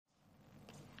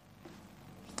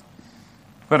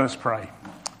Let us pray.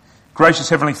 Gracious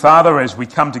Heavenly Father, as we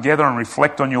come together and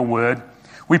reflect on your word,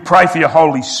 we pray for your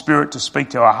Holy Spirit to speak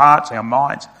to our hearts, our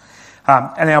minds,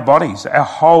 and our bodies, our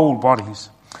whole bodies.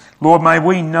 Lord, may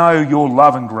we know your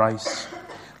love and grace.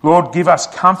 Lord, give us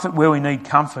comfort where we need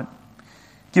comfort.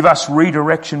 Give us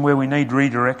redirection where we need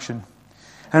redirection.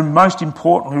 And most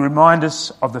importantly, remind us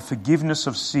of the forgiveness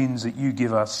of sins that you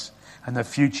give us and the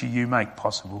future you make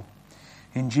possible.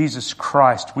 In Jesus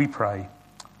Christ we pray.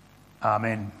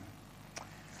 Amen.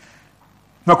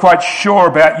 Not quite sure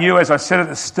about you, as I said at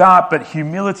the start, but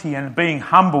humility and being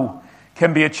humble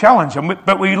can be a challenge.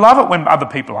 But we love it when other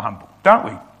people are humble, don't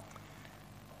we?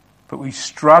 But we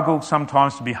struggle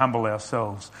sometimes to be humble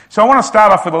ourselves. So I want to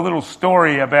start off with a little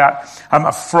story about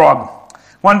a frog.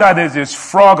 One day there's this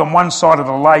frog on one side of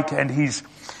the lake, and he's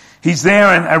there,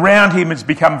 and around him it's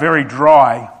become very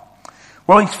dry.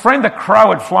 Well, his friend the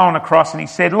crow had flown across, and he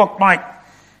said, look, mate,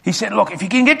 if you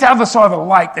can get to the other side of the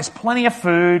lake, there's plenty of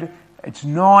food, it's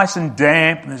nice and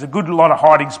damp, and there's a good lot of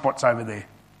hiding spots over there.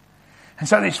 And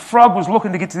so this frog was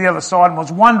looking to get to the other side and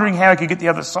was wondering how he could get to the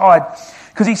other side.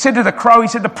 Because he said to the crow,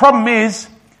 the problem is,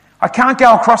 I can't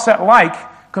go across that lake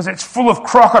because it's full of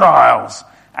crocodiles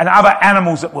and other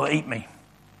animals that will eat me.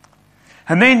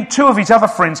 And then two of his other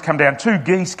friends come down, two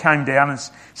geese came down and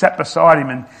sat beside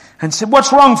him and said,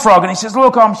 what's wrong, frog? And he says,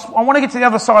 look, I want to get to the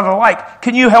other side of the lake.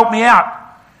 Can you help me out?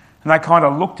 And they kind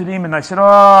of looked at him and they said,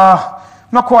 I'm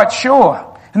not quite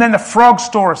sure. And then the frog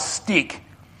saw a stick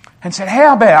and said,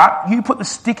 how about you put the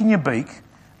stick in your beak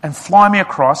and fly me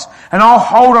across, and I'll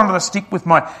hold onto the stick with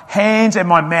my hands and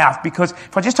my mouth, because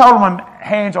if I just hold on my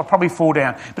hands, I'll probably fall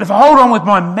down. But if I hold on with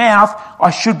my mouth,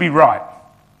 I should be right.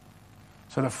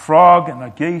 So the frog and the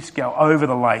geese go over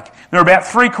the lake. They're about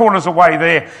 3/4 away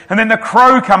there. And then the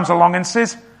crow comes along and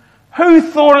says, who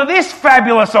thought of this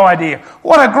fabulous idea?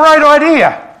 What a great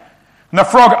idea. And the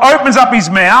frog opens up his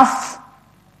mouth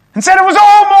and said, it was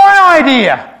all my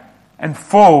idea, and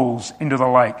falls into the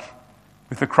lake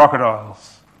with the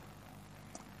crocodiles.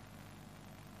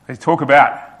 They talk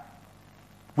about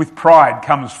with pride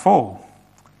comes fall.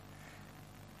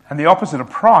 And the opposite of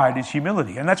pride is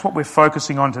humility. And that's what we're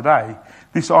focusing on today,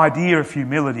 this idea of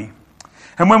humility.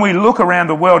 And when we look around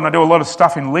the world, and I do a lot of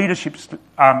stuff in leadership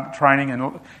training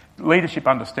and leadership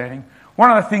understanding,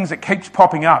 one of the things that keeps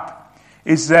popping up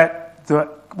is that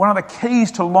one of the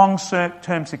keys to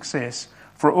long-term success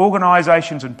for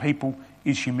organisations and people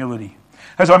is humility.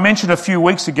 As I mentioned a few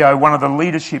weeks ago, one of the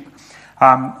leadership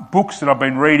books that I've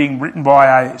been reading, written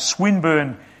by a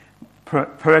Swinburne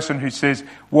person who says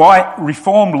why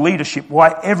reformed leadership,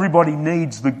 why every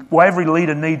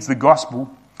leader needs the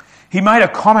gospel. He made a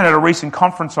comment at a recent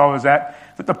conference I was at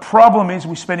that the problem is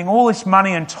we're spending all this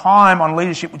money and time on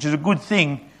leadership, which is a good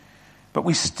thing, but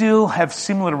we still have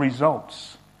similar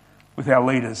results with our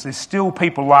leaders. There's still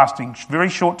people lasting very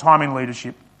short time in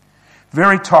leadership,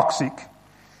 very toxic,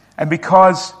 and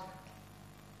because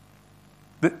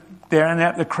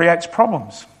that creates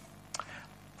problems.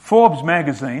 Forbes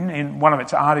magazine, in one of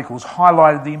its articles,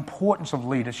 highlighted the importance of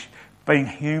leadership, being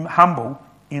humble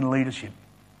in leadership,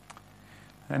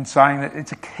 and saying that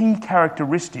it's a key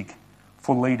characteristic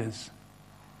for leaders.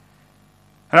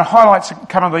 And it highlights a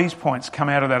couple of these points come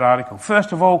out of that article.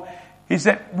 First of all, is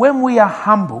that when we are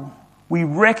humble, we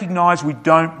recognise we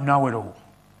don't know it all.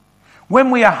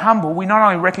 When we are humble, we not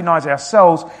only recognise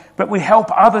ourselves, but we help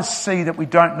others see that we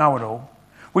don't know it all,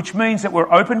 which means that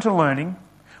we're open to learning,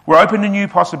 we're open to new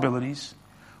possibilities,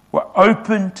 we're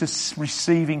open to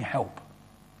receiving help.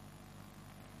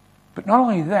 But not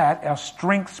only that, our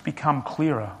strengths become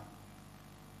clearer,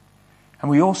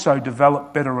 and we also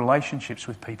develop better relationships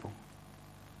with people.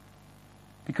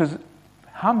 Because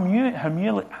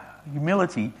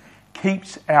humility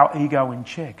keeps our ego in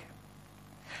check.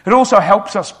 It also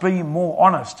helps us be more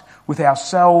honest with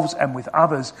ourselves and with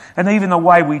others, and even the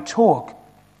way we talk.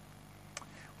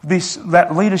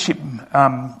 That leadership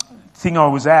thing I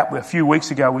was at a few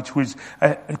weeks ago, which was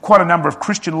quite a number of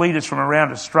Christian leaders from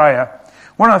around Australia,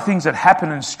 one of the things that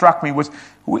happened and struck me was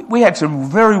we had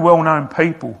some very well-known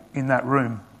people in that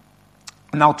room.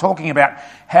 And they were talking about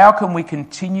how can we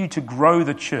continue to grow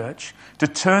the church, to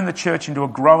turn the church into a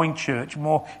growing church,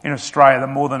 more in Australia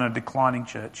more than a declining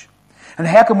church. And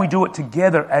how can we do it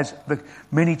together as the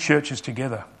many churches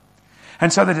together?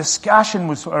 And so the discussion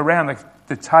was around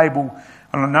the table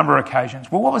on a number of occasions.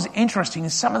 Well, what was interesting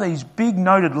is some of these big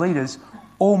noted leaders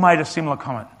all made a similar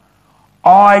comment.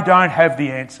 I don't have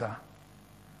the answer.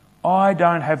 I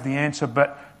don't have the answer,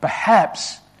 but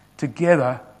perhaps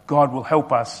together God will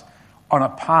help us on a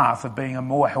path of being a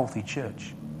more healthy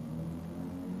church.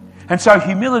 And so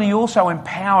humility also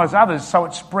empowers others, so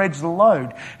it spreads the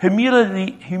load.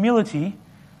 Humility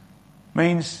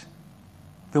means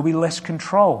there'll be less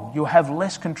control. You'll have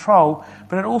less control,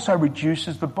 but it also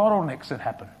reduces the bottlenecks that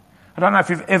happen. I don't know if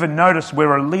you've ever noticed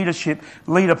where a leader is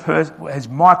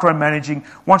micromanaging,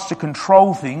 wants to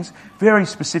control things, very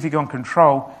specific on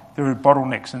control, there are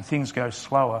bottlenecks and things go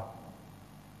slower.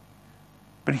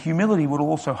 But humility will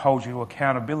also hold you to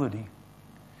accountability.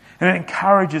 And it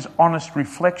encourages honest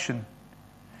reflection.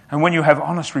 And when you have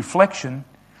honest reflection,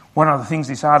 one of the things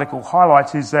this article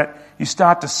highlights is that you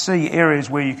start to see areas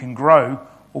where you can grow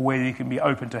or where you can be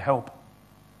open to help.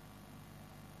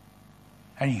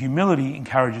 And humility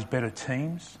encourages better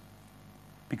teams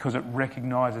because it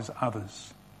recognises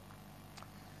others.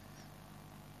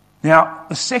 Now,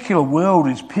 the secular world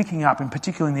is picking up, in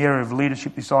particular in the area of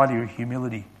leadership, this idea of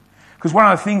humility. Because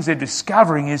one of the things they're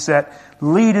discovering is that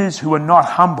leaders who are not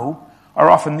humble are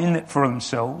often in it for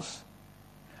themselves.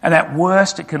 And at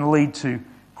worst, it can lead to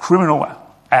criminal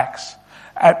acts.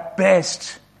 At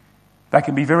best, they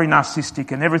can be very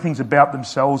narcissistic and everything's about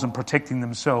themselves and protecting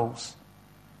themselves,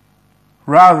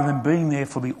 rather than being there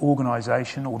for the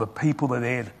organisation or the people that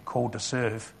they're called to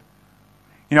serve.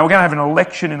 You know, we're going to have an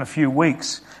election in a few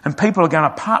weeks, and people are going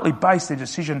to partly base their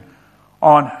decision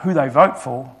on who they vote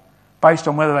for based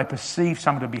on whether they perceive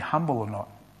someone to be humble or not.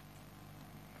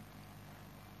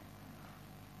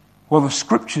 Well, the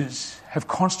scriptures have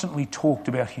constantly talked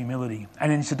about humility.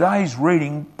 And in today's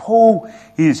reading, Paul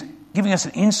is giving us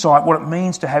an insight what it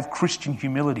means to have Christian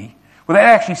humility without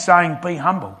actually saying be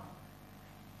humble.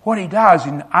 What he does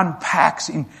unpacks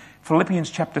in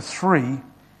Philippians chapter 3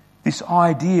 this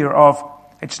idea of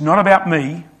it's not about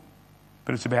me,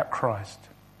 but it's about Christ.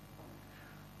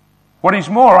 What is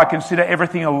more, I consider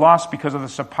everything a loss because of the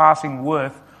surpassing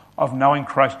worth of knowing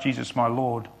Christ Jesus my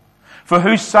Lord, for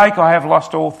whose sake I have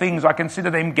lost all things. I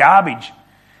consider them garbage,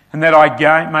 and that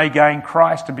I may gain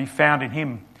Christ and be found in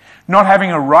him, not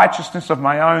having a righteousness of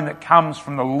my own that comes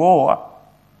from the law,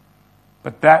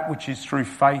 but that which is through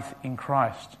faith in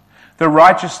Christ, the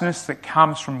righteousness that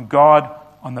comes from God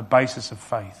on the basis of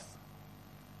faith.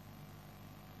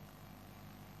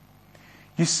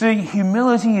 You see,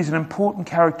 humility is an important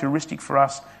characteristic for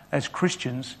us as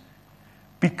Christians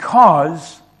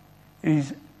because it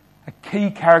is a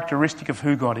key characteristic of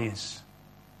who God is.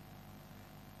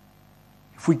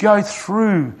 If we go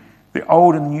through the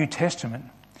Old and the New Testament,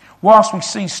 whilst we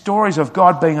see stories of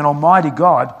God being an almighty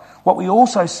God, what we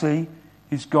also see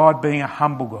is God being a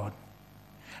humble God.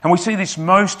 And we see this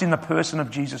most in the person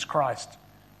of Jesus Christ.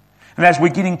 And as we're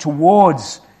getting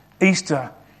towards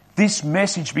Easter, this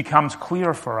message becomes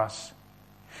clearer for us.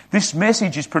 This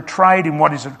message is portrayed in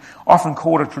what is often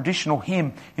called a traditional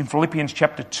hymn in Philippians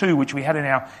chapter 2, which we had in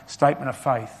our statement of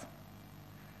faith,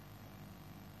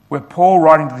 where Paul,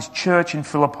 writing to this church in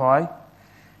Philippi,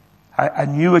 a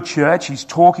newer church, he's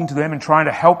talking to them and trying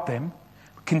to help them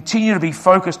continue to be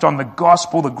focused on the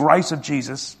gospel, the grace of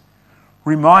Jesus,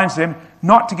 reminds them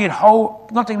not to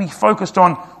be focused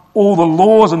on all the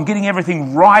laws and getting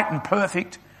everything right and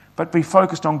perfect, but be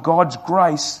focused on God's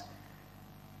grace.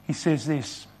 He says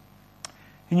this: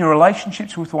 in your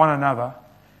relationships with one another,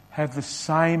 have the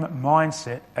same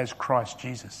mindset as Christ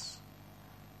Jesus,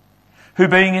 who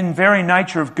being in very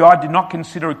nature of God did not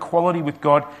consider equality with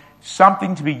God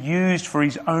something to be used for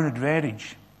his own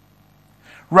advantage.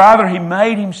 Rather, he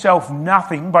made himself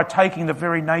nothing by taking the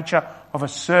very nature of a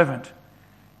servant,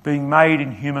 being made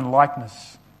in human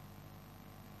likeness.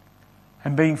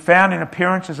 And being found in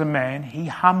appearance as a man, he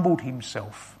humbled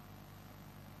himself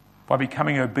by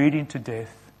becoming obedient to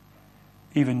death,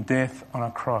 even death on a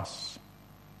cross.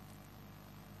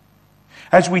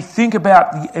 As we think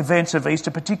about the events of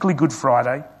Easter, particularly Good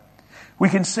Friday, we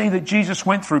can see that Jesus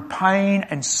went through pain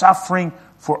and suffering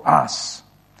for us.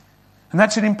 And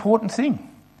that's an important thing.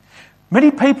 Many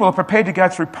people are prepared to go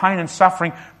through pain and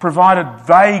suffering provided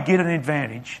they get an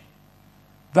advantage,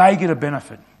 they get a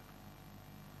benefit.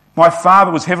 My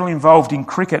father was heavily involved in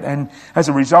cricket, and as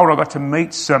a result I got to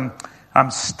meet some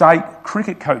state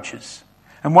cricket coaches.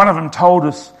 And one of them told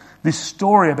us this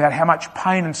story about how much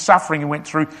pain and suffering he went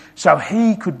through so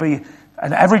he could be,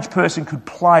 an average person could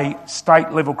play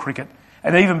state level cricket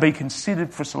and even be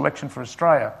considered for selection for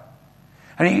Australia.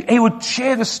 And he would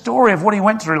share the story of what he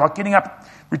went through, like getting up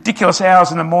ridiculous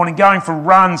hours in the morning, going for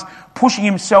runs, pushing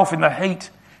himself in the heat,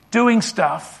 doing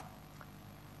stuff.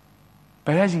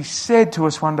 But as he said to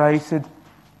us one day, he said,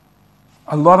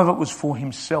 a lot of it was for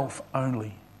himself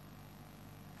only.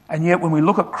 And yet when we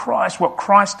look at Christ, what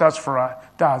Christ does for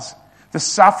us, the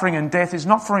suffering and death is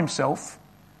not for himself,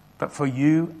 but for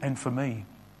you and for me.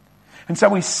 And so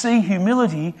we see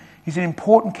humility is an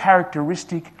important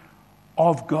characteristic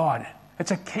of God.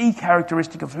 It's a key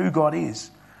characteristic of who God is,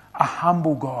 a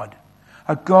humble God.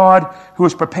 A God who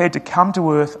is prepared to come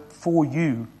to earth for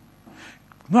you.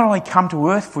 Not only come to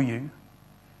earth for you,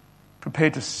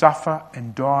 prepared to suffer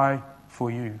and die for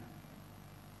you.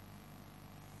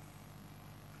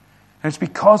 And it's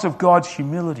because of God's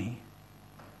humility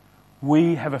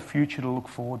we have a future to look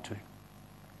forward to.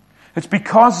 It's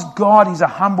because God is a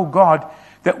humble God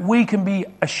that we can be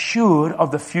assured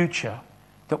of the future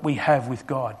that we have with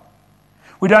God.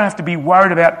 We don't have to be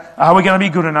worried about, are we going to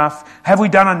be good enough? Have we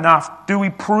done enough? Do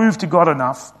we prove to God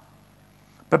enough?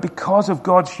 But because of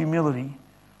God's humility,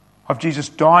 of Jesus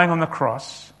dying on the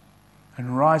cross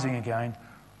and rising again,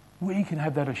 we can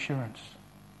have that assurance.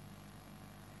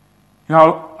 You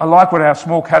know, I like what our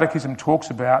small catechism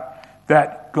talks about,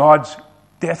 that God's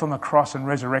death on the cross and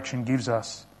resurrection gives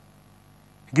us.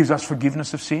 It gives us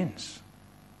forgiveness of sins,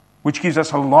 which gives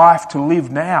us a life to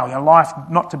live now, a life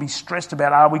not to be stressed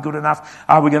about, are we good enough?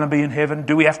 Are we going to be in heaven?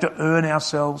 Do we have to earn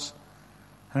ourselves?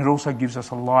 And it also gives us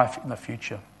a life in the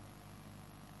future.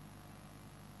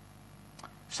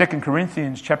 2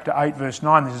 Corinthians chapter 8 verse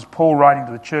 9, this is Paul writing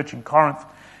to the church in Corinth.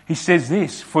 He says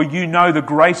this, "For you know the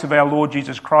grace of our Lord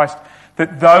Jesus Christ,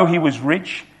 that though he was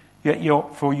rich, yet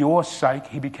for your sake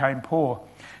he became poor,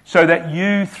 so that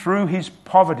you through his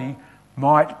poverty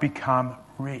might become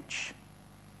rich."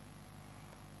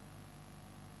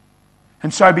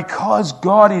 And so because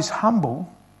God is humble,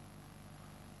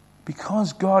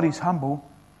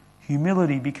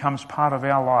 humility becomes part of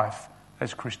our life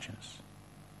as Christians.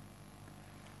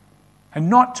 And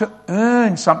not to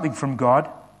earn something from God,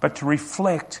 but to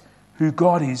reflect who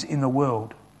God is in the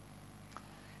world.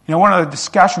 You know, one of the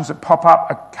discussions that pop up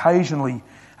occasionally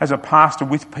as a pastor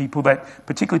with people, that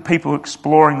particularly people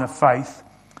exploring the faith,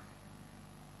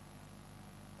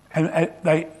 and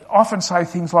they often say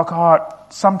things like,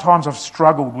 sometimes I've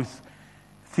struggled with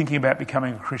thinking about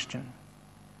becoming a Christian.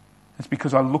 It's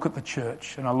because I look at the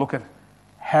church and I look at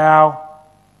how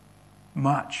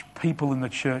much people in the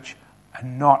church are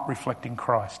not reflecting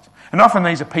Christ. And often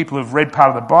these are people who've read part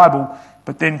of the Bible,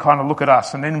 but then kind of look at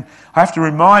us. And then I have to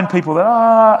remind people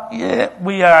that,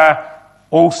 we are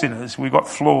all sinners. We've got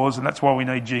flaws, and that's why we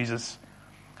need Jesus.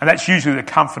 And that's usually the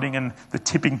comforting and the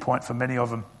tipping point for many of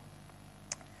them.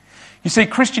 You see,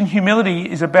 Christian humility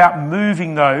is about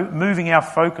moving our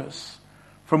focus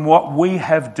from what we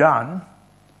have done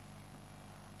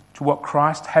to what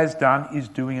Christ has done, is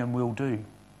doing, and will do.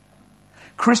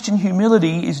 Christian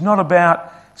humility is not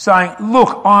about saying,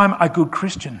 look, I'm a good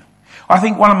Christian. I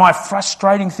think one of my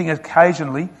frustrating things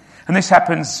occasionally, and this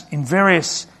happens in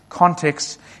various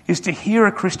contexts, is to hear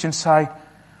a Christian say,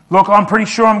 look, I'm pretty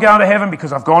sure I'm going to heaven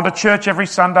because I've gone to church every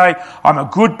Sunday. I'm a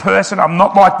good person. I'm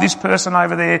not like this person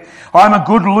over there. I'm a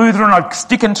good Lutheran. I'm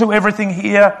sticking to everything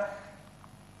here.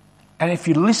 And if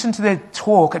you listen to their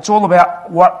talk, it's all about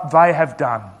what they have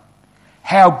done,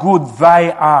 how good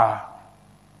they are.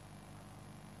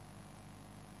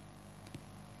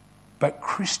 But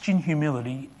Christian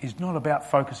humility is not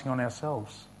about focusing on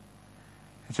ourselves.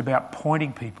 It's about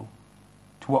pointing people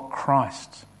to what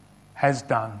Christ has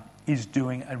done, is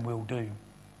doing, and will do.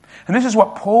 And this is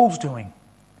what Paul's doing.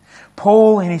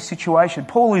 Paul, in his situation,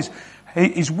 Paul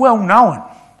is well known,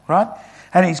 right?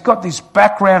 And he's got this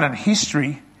background and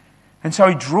history, and so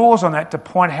he draws on that to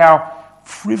point how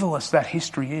frivolous that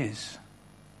history is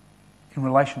in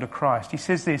relation to Christ. He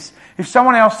says this, if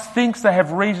someone else thinks they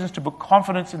have reasons to put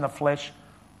confidence in the flesh,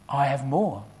 I have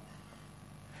more.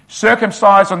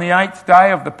 Circumcised on the 8th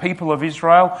day of the people of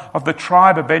Israel, of the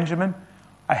tribe of Benjamin,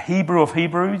 a Hebrew of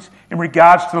Hebrews, in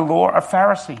regards to the law, a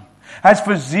Pharisee. As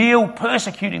for zeal,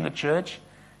 persecuting the church,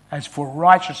 as for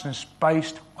righteousness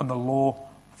based on the law,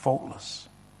 faultless.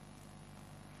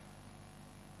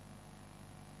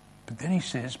 But then he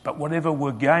says, but whatever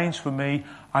were gains for me,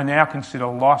 I now consider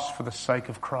loss for the sake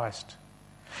of Christ.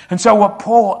 And so what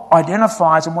Paul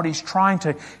identifies and what he's trying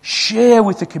to share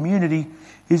with the community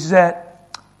is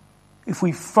that if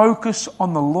we focus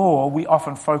on the law, we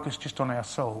often focus just on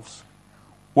ourselves.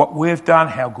 What we've done,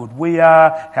 how good we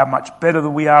are, how much better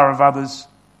than we are of others.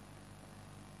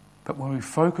 But when we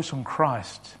focus on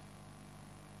Christ,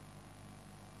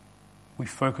 we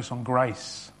focus on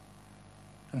grace.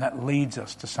 And that leads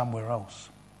us to somewhere else.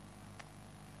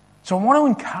 So I want to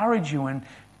encourage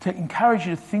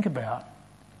you to think about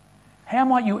how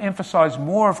might you emphasize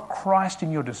more of Christ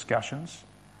in your discussions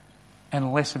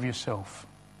and less of yourself.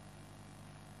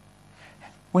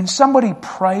 When somebody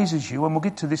praises you, and we'll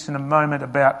get to this in a moment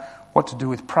about what to do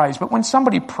with praise, but when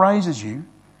somebody praises you,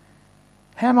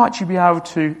 how might you be able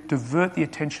to divert the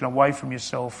attention away from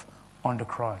yourself onto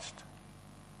Christ?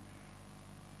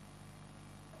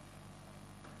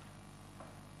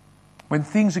 When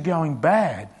things are going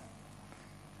bad,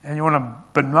 And you want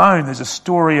to bemoan. There's a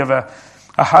story of a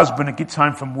husband who gets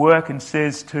home from work and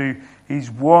says to his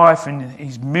wife, and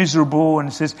he's miserable,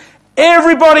 and says,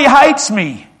 "Everybody hates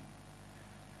me."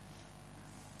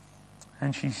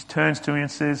 And she turns to him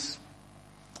and says,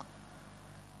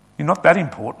 "You're not that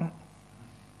important."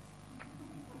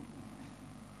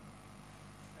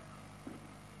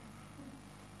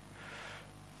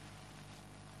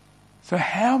 So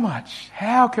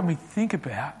how can we think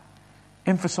about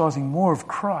emphasising more of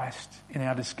Christ in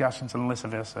our discussions and less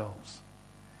of ourselves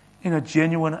in a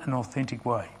genuine and authentic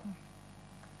way?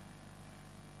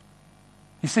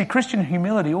 You see, Christian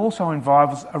humility also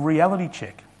involves a reality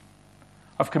check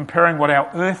of comparing what our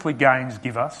earthly gains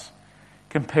give us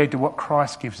compared to what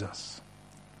Christ gives us.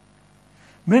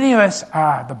 Many of us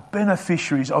are the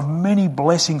beneficiaries of many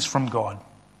blessings from God.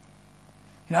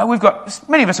 You know,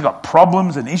 many of us have got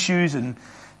problems and issues and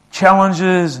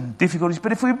challenges and difficulties,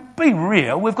 but if we be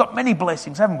real, we've got many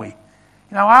blessings, haven't we? You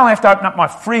know, I only have to open up my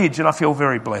fridge and I feel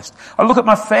very blessed. I look at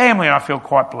my family and I feel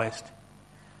quite blessed.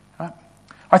 Right?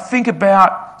 I think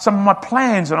about some of my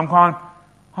plans and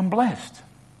I'm blessed.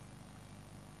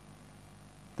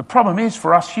 The problem is,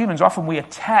 for us humans, often we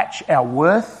attach our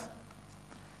worth,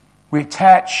 we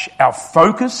attach our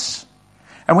focus,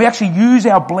 and we actually use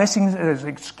our blessings as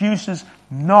excuses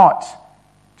not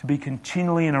to be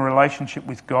continually in a relationship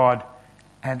with God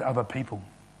and other people.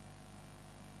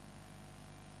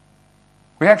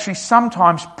 We actually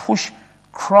sometimes push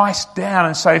Christ down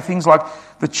and say things like,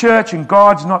 the church and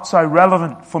God's not so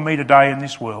relevant for me today in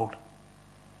this world,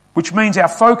 which means our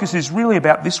focus is really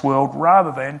about this world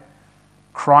rather than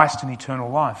Christ and eternal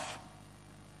life.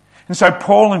 And so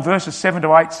Paul in verses 7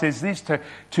 to 8 says this,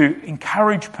 to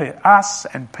encourage us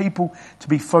and people to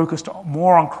be focused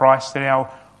more on Christ than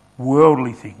our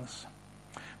worldly things.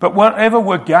 But whatever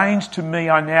were gains to me,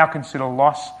 I now consider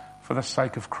loss for the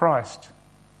sake of Christ.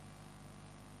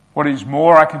 What is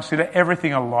more, I consider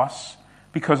everything a loss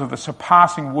because of the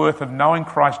surpassing worth of knowing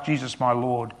Christ Jesus my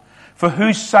Lord, for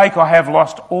whose sake I have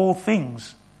lost all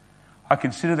things. I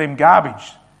consider them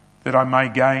garbage that I may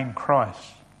gain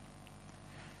Christ.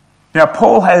 Now,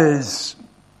 Paul has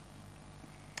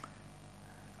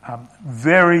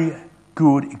very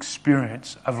good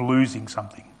experience of losing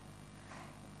something.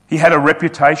 He had a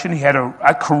reputation, he had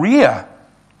a career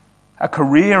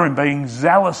in being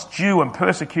zealous Jew and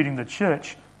persecuting the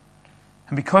church.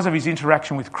 And because of his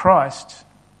interaction with Christ,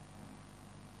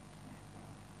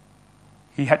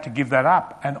 he had to give that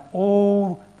up and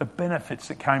all the benefits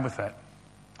that came with that.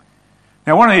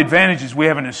 Now, one of the advantages we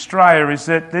have in Australia is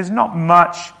that there's not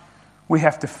much we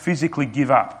have to physically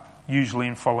give up, usually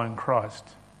in following Christ.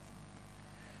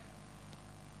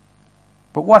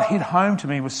 But what hit home to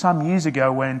me was some years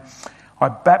ago when I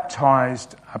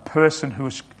baptised a person who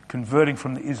was converting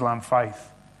from the Islam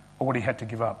faith, or what he had to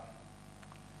give up.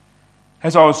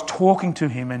 As I was talking to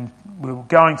him and we were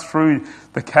going through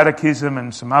the catechism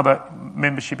and some other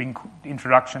membership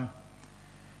introduction,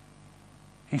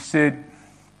 he said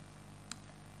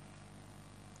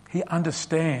he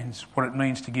understands what it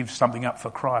means to give something up for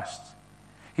Christ.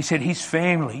 He said his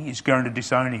family is going to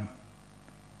disown him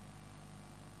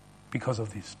because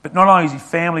of this. But not only is his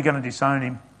family going to disown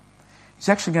him, he's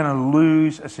actually going to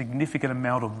lose a significant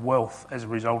amount of wealth as a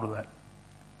result of that.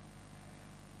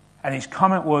 And his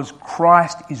comment was,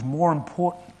 Christ is more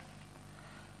important.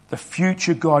 The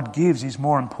future God gives is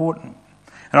more important.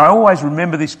 And I always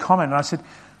remember this comment, and I said,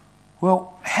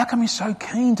 well, how come you're so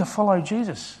keen to follow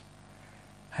Jesus?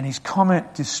 And his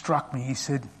comment just struck me. He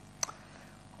said,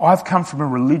 I've come from a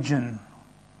religion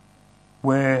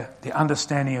where the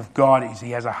understanding of God is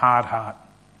he has a hard heart.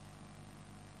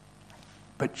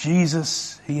 But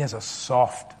Jesus, he has a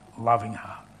soft, loving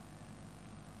heart.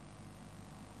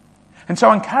 And so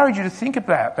I encourage you to think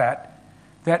about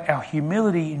that our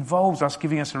humility involves us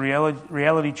giving us a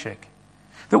reality check.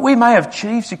 That we may have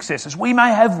achieved successes, we may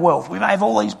have wealth, we may have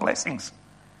all these blessings.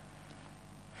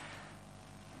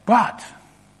 But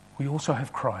we also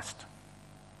have Christ.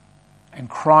 And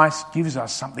Christ gives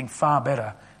us something far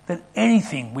better than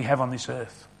anything we have on this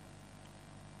earth.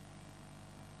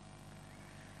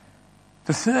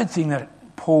 The third thing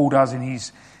that Paul does in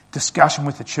his discussion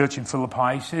with the church in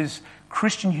Philippi, he says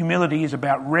Christian humility is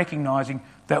about recognising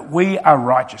that we are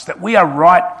righteous, that we are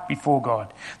right before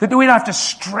God, that we don't have to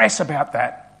stress about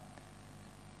that.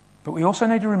 But we also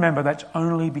need to remember that's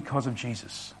only because of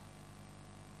Jesus.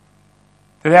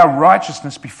 That our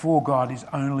righteousness before God is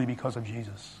only because of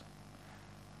Jesus.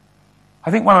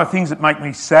 I think one of the things that make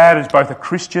me sad as both a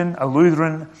Christian, a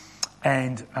Lutheran,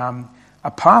 and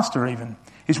a pastor even,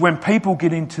 is when people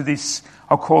get into this,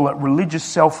 I'll call it religious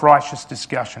self-righteous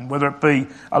discussion, whether it be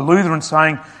a Lutheran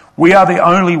saying, we are the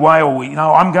only way, or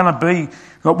I'm going to be,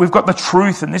 we've got the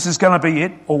truth and this is going to be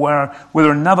it, or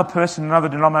whether another person, another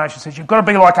denomination says, you've got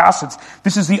to be like us,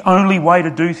 this is the only way to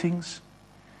do things.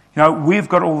 We've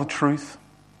got all the truth.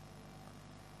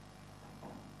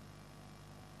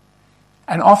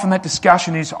 And often that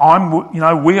discussion is, we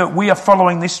are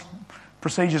following this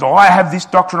procedures. I have this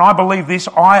doctrine, I believe this,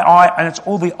 and it's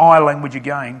all the I language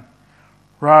again,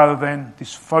 rather than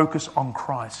this focus on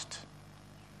Christ.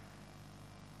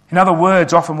 In other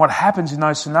words, often what happens in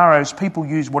those scenarios, people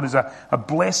use what is a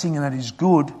blessing and that is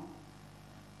good,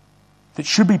 that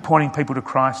should be pointing people to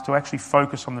Christ, to actually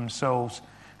focus on themselves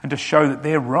and to show that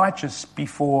they're righteous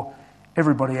before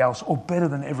everybody else, or better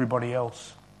than everybody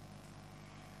else.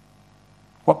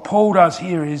 What Paul does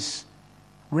here is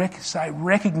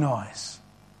recognize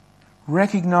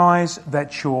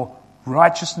that your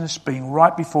righteousness, being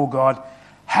right before God,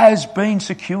 has been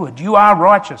secured. You are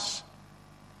righteous.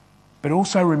 But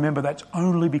also remember that's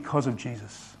only because of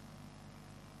Jesus.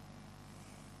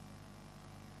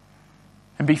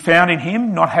 And be found in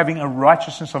him, not having a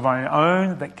righteousness of our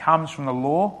own that comes from the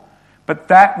law, but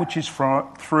that which is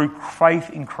through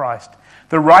faith in Christ.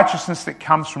 The righteousness that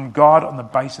comes from God on the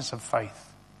basis of faith.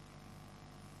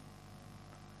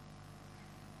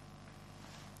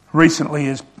 Recently,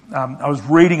 I was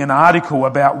reading an article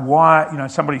about why,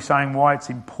 somebody saying why it's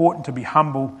important to be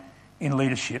humble in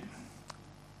leadership.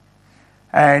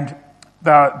 And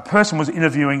the person was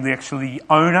interviewing the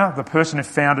owner, the person who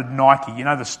founded Nike.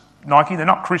 Nike, they're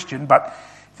not Christian, but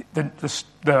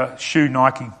the shoe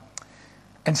Nike.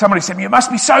 And somebody said, you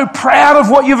must be so proud of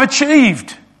what you've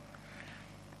achieved.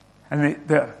 And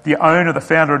the owner, the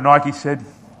founder of Nike said,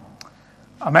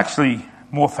 I'm actually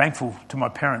more thankful to my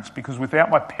parents, because without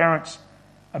my parents'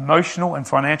 emotional and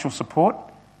financial support,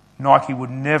 Nike would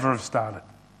never have started.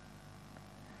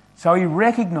 So he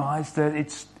recognised that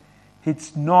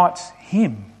it's not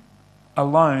him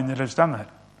alone that has done that.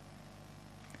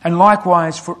 And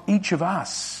likewise for each of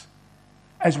us,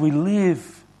 as we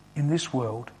live in this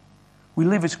world, we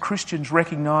live as Christians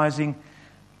recognising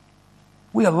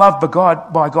we are loved by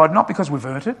God not because we've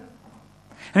earned it.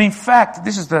 And in fact,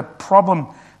 this is the problem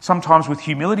sometimes with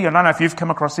humility. I don't know if you've come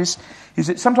across this, is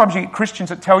that sometimes you get Christians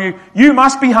that tell you, you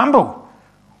must be humble,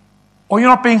 or you're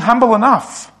not being humble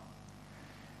enough.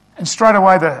 And straight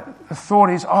away the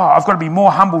thought is, I've got to be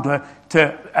more humble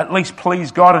to at least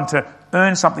please God and to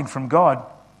earn something from God.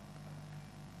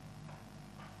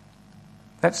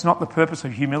 That's not the purpose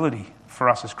of humility for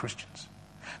us as Christians.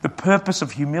 The purpose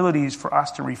of humility is for us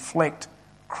to reflect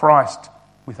Christ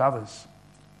with others.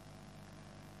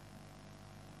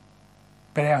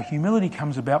 But our humility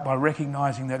comes about by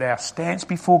recognising that our stance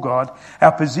before God,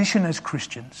 our position as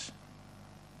Christians,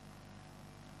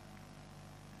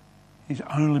 is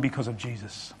only because of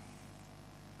Jesus.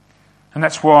 And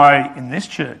that's why in this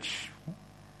church,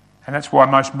 and that's why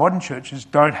most modern churches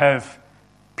don't have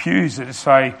pews that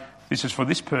say, this is for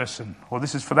this person, or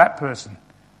this is for that person.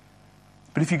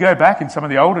 But if you go back in some of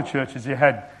the older churches, you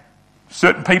had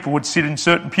certain people would sit in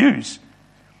certain pews.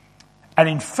 And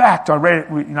in fact, I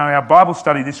read, our Bible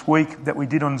study this week that we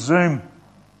did on Zoom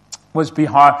was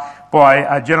by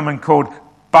a gentleman called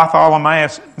Bartholomew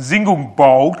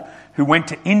Zingelbold, who went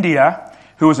to India,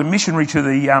 who was a missionary to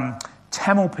the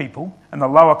Tamil people and the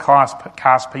lower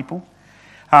caste people.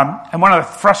 And one of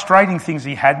the frustrating things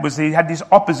he had was he had this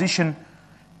opposition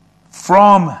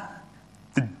from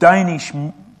the Danish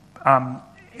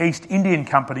East Indian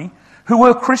Company, who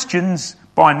were Christians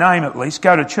by name at least,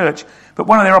 go to church, but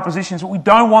one of their oppositions is we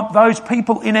don't want those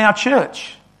people in our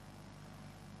church.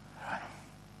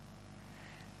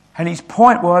 And his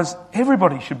point was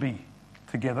everybody should be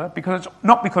together, because it's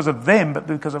not because of them, but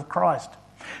because of Christ.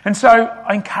 And so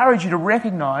I encourage you to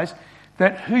recognise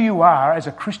that who you are as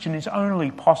a Christian is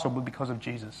only possible because of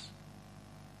Jesus.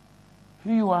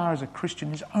 Who you are as a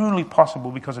Christian is only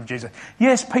possible because of Jesus.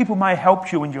 Yes, people may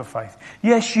help you in your faith.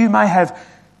 Yes, you may have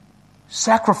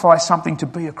sacrificed something to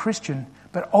be a Christian,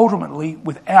 but ultimately,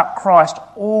 without Christ,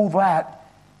 all that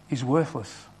is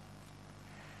worthless.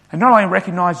 And not only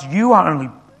recognise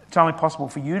it's only possible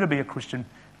for you to be a Christian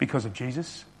because of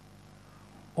Jesus,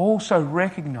 also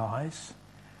recognise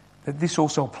that this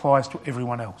also applies to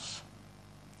everyone else.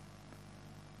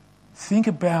 Think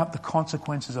about the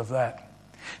consequences of that.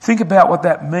 Think about what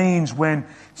that means when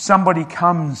somebody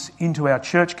comes into our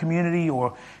church community,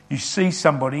 or you see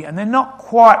somebody and they're not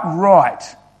quite right.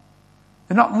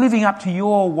 They're not living up to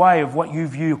your way of what you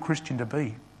view a Christian to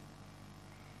be.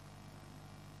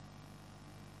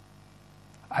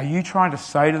 Are you trying to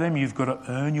say to them you've got to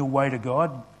earn your way to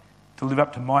God to live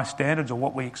up to my standards or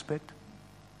what we expect.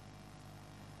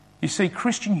 You see,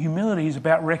 Christian humility is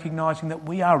about recognising that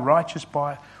we are righteous.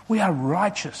 We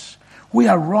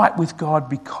are right with God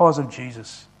because of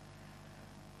Jesus.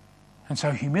 And so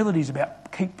humility is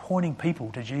about keep pointing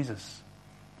people to Jesus.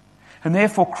 And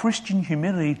therefore Christian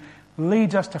humility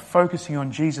leads us to focusing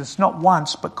on Jesus, not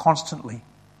once, but constantly.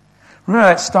 Remember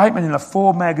that statement in the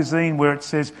Forbes magazine where it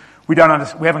says, we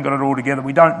haven't got it all together,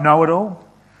 we don't know it all?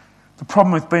 The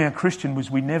problem with being a Christian was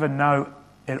we never know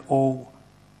it all,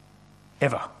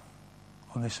 ever,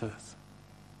 on this earth.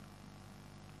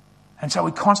 And so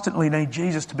we constantly need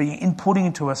Jesus to be inputting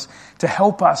into us, to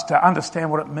help us to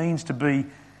understand what it means to be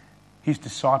his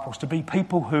disciples, to be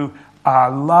people who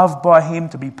are loved by him,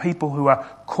 to be people who are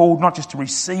called not just to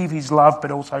receive his love,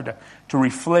 but also to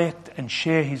reflect and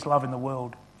share his love in the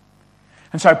world.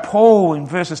 And so Paul in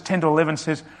verses 10 to 11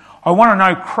 says, I want to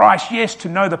know Christ, yes, to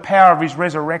know the power of his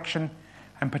resurrection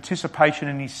and participation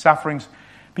in his sufferings,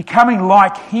 becoming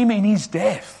like him in his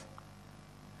death,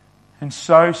 and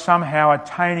so somehow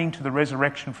attaining to the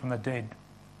resurrection from the dead.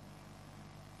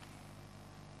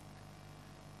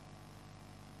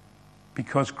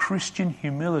 Because Christian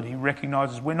humility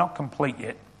recognises we're not complete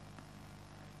yet.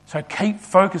 So keep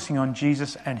focusing on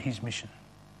Jesus and his mission.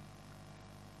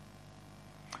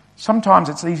 Sometimes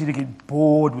it's easy to get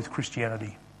bored with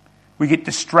Christianity. We get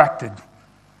distracted.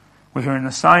 We're hearing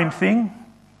the same thing,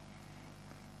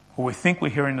 or we think we're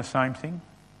hearing the same thing.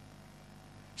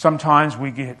 Sometimes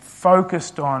we get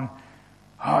focused on,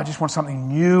 I just want something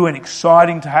new and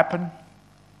exciting to happen.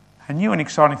 And new and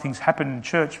exciting things happen in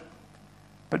church,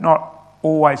 but not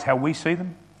always how we see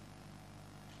them.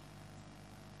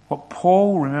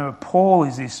 Remember, Paul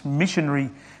is this missionary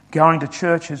going to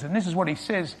churches, and this is what he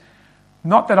says,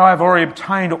 not that I have already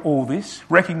obtained all this,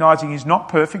 recognising he's not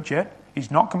perfect yet, he's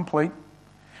not complete,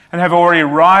 and have already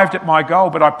arrived at my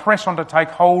goal, but I press on to take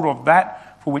hold of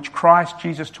that for which Christ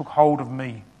Jesus took hold of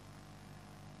me.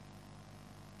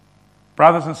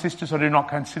 Brothers and sisters, I do not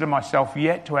consider myself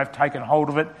yet to have taken hold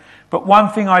of it, but one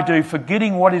thing I do,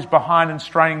 forgetting what is behind and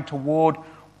straining toward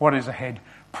what is ahead,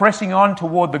 pressing on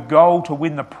toward the goal to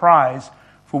win the prize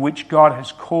for which God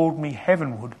has called me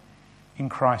heavenward in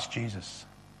Christ Jesus.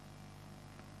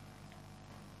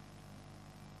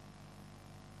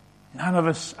 None of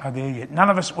us are there yet. None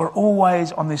of us were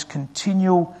always on this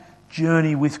continual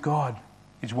journey with God,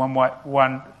 is one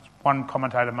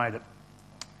commentator made it.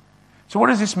 So what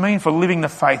does this mean for living the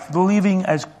faith, living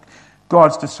as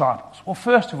God's disciples? Well,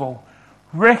 first of all,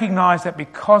 recognise that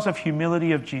because of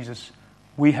humility of Jesus,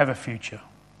 we have a future.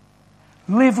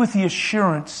 Live with the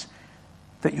assurance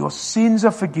that your sins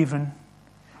are forgiven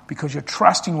because you're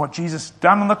trusting what Jesus has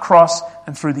done on the cross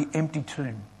and through the empty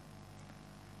tomb.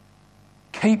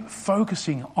 Keep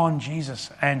focusing on Jesus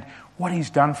and what he's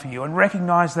done for you, and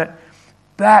recognise that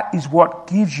that is what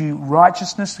gives you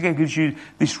righteousness, that gives you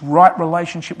this right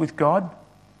relationship with God.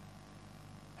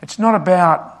 It's not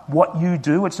about what you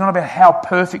do. It's not about how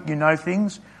perfect you know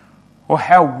things or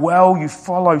how well you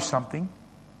follow something,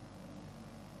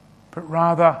 but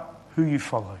rather who you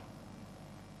follow.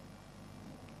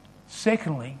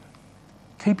 Secondly,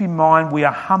 keep in mind we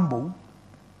are humble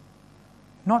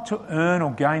not to earn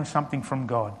or gain something from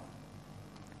God.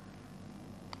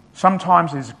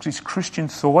 Sometimes there's this Christian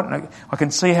thought, and I can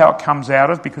see how it comes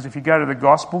out of, because if you go to the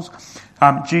Gospels,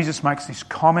 Jesus makes this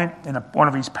comment in one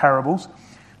of his parables.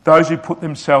 Those who put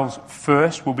themselves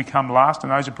first will become last,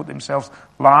 and those who put themselves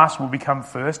last will become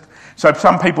first. So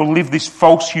some people live this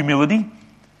false humility,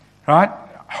 right?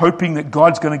 Hoping that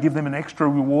God's going to give them an extra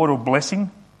reward or blessing.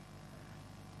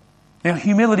 Now,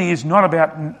 humility is not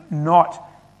about not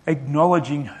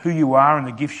acknowledging who you are and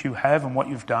the gifts you have and what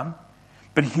you've done.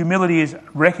 But humility is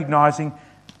recognising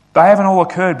they haven't all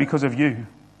occurred because of you.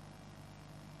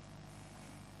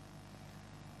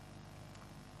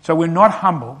 So we're not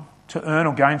humble to earn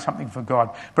or gain something for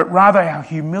God, but rather our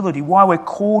humility, why we're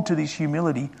called to this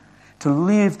humility, to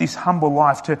live this humble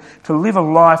life, to live a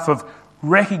life of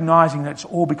recognising that it's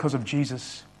all because of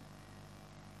Jesus,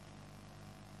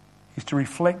 is to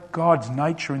reflect God's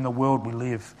nature in the world we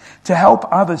live, to help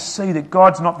others see that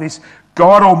God's not this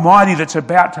God Almighty that's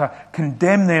about to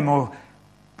condemn them, or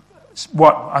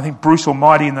what I think Bruce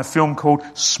Almighty in the film called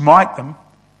smite them,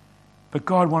 but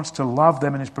God wants to love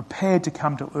them and is prepared to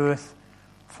come to earth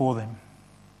for them.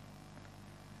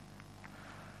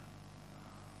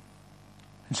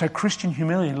 And so Christian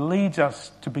humility leads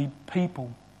us to be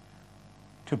people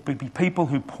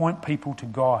who point people to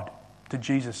God, to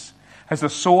Jesus, as the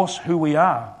source, who we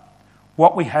are,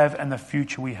 what we have and the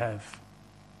future we have.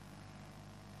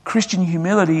 Christian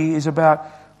humility is about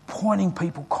pointing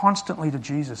people constantly to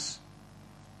Jesus.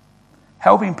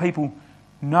 helping people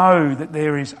know that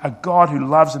there is a God who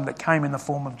loves them that came in the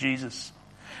form of Jesus.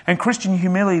 And Christian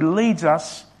humility leads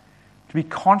us to be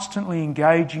constantly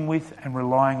engaging with and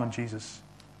relying on Jesus.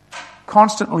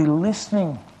 Constantly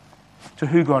listening to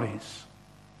who God is.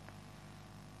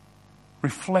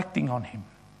 Reflecting on him.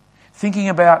 Thinking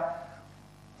about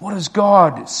what is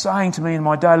God saying to me in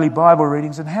my daily Bible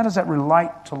readings and how does that relate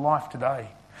to life today?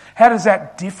 How does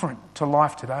that different to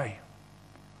life today?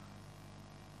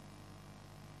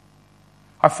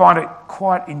 I find it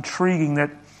quite intriguing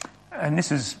that, and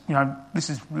this is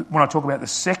when I talk about the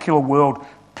secular world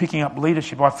picking up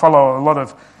leadership. I follow a lot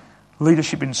of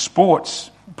leadership in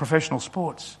sports, professional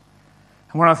sports.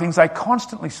 And one of the things they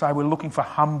constantly say, we're looking for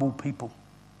humble people.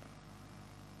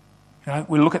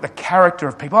 We look at the character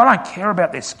of people. I don't care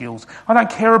about their skills. I don't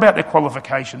care about their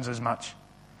qualifications as much.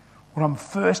 What I'm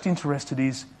first interested in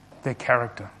is their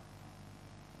character.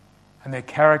 And that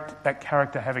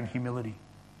character having humility.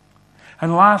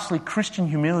 And lastly, Christian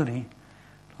humility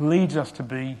leads us to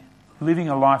be living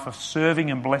a life of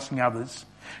serving and blessing others.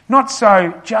 Not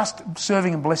so just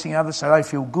serving and blessing others so they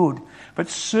feel good, but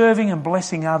serving and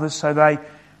blessing others so they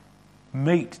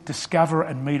discover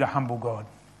and meet a humble God.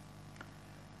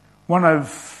 One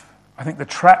of, I think, the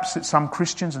traps that some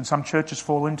Christians and some churches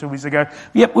fall into is they go,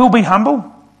 yep, we'll be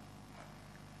humble.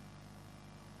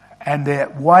 And their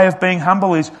way of being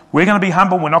humble is, we're going to be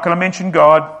humble, we're not going to mention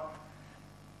God.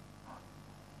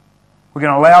 We're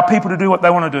going to allow people to do what they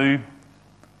want to do.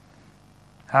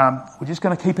 We're just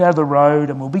going to keep out of the road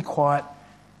and we'll be quiet.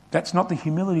 That's not the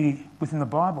humility within the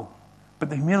Bible. But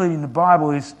the humility in the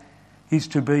Bible is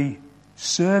to be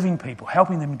serving people,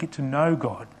 helping them get to know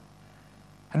God.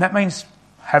 And that means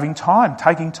having time,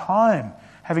 taking time,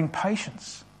 having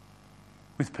patience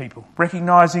with people,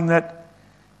 recognising that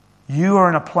you are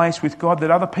in a place with God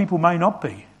that other people may not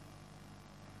be.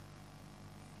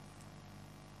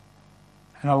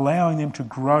 And allowing them to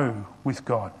grow with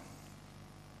God.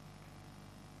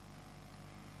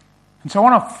 And so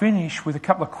I want to finish with a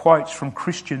couple of quotes from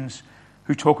Christians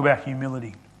who talk about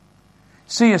humility.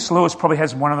 C.S. Lewis probably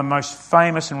has one of the most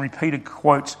famous and repeated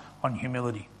quotes on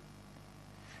humility.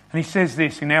 And he says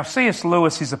this, now C.S.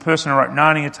 Lewis is the person who wrote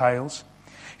Narnia Tales.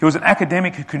 He was an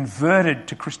academic who converted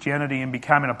to Christianity and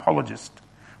became an apologist,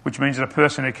 which means a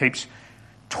person who keeps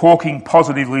talking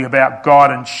positively about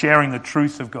God and sharing the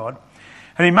truth of God.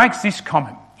 And he makes this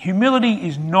comment, humility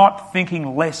is not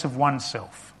thinking less of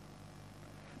oneself,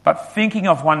 but thinking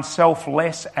of oneself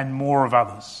less and more of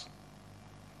others.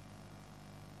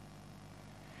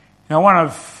 Now, one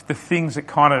of the things that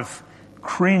kind of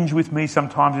cringe with me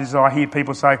sometimes is I hear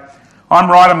people say, I'm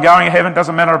right, I'm going to heaven,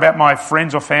 doesn't matter about my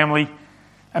friends or family.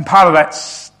 And part of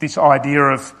that's this idea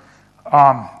of,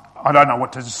 I don't know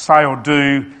what to say or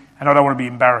do, and I don't want to be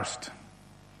embarrassed.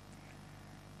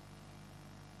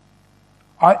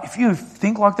 If you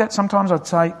think like that, sometimes I'd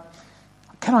say,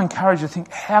 can I encourage you to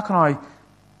think, how can I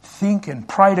think and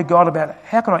pray to God about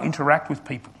how can I interact with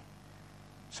people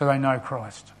so they know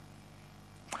Christ?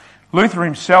 Luther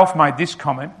himself made this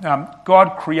comment,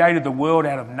 God created the world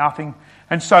out of nothing,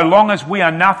 and so long as we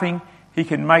are nothing, he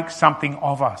can make something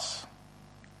of us.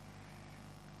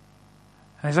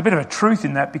 And there's a bit of a truth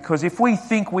in that, because if we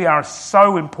think we are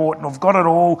so important, or have got it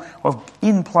all or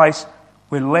in place,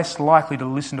 we're less likely to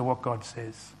listen to what God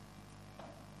says.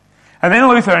 And then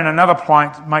Luther, in another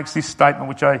point, makes this statement,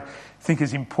 which I think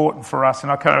is important for us,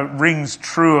 and it kind of rings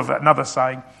true of another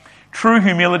saying. True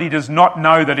humility does not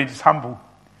know that it is humble.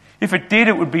 If it did,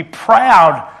 it would be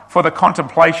proud for the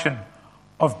contemplation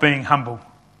of being humble.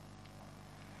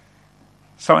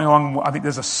 Something along, I think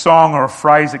there's a song or a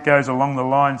phrase that goes along the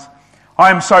lines, I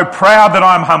am so proud that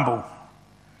I am humble.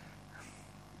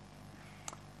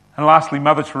 And lastly,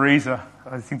 Mother Teresa,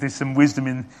 I think there's some wisdom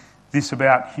in this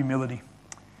about humility.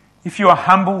 If you are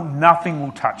humble, nothing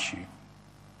will touch you.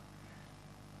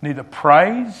 Neither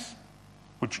praise,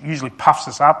 which usually puffs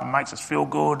us up and makes us feel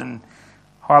good and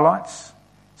highlights.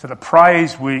 So the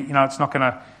praise, it's not going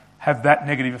to have that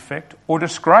negative effect. Or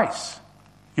disgrace.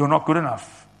 You're not good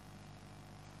enough.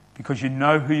 Because you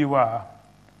know who you are,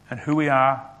 and who we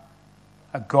are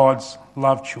God's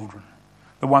loved children.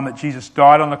 The one that Jesus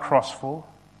died on the cross for,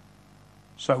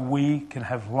 so we can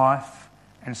have life,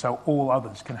 and so all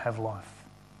others can have life.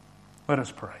 Let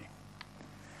us pray.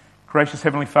 Gracious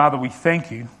Heavenly Father, we thank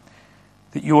you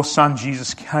that your Son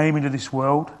Jesus came into this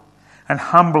world and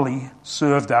humbly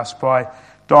served us by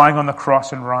dying on the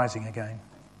cross and rising again.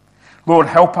 Lord,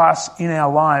 help us in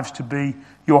our lives to be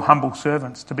your humble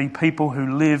servants, to be people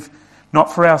who live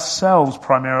not for ourselves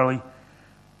primarily,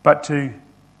 but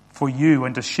for you,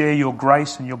 and to share your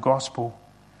grace and your gospel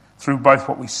through both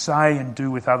what we say and do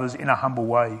with others in a humble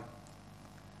way.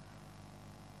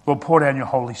 Lord, pour down your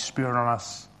Holy Spirit on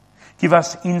us. Give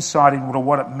us insight into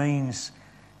what it means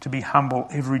to be humble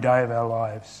every day of our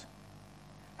lives.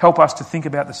 Help us to think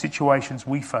about the situations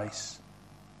we face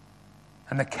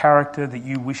and the character that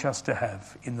you wish us to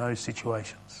have in those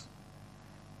situations.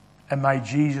 And may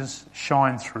Jesus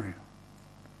shine through.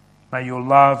 May your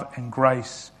love and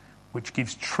grace, which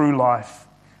gives true life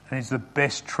and is the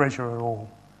best treasure of all,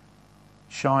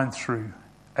 shine through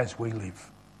as we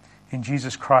live. In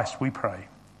Jesus Christ we pray.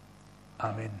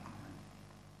 Amen.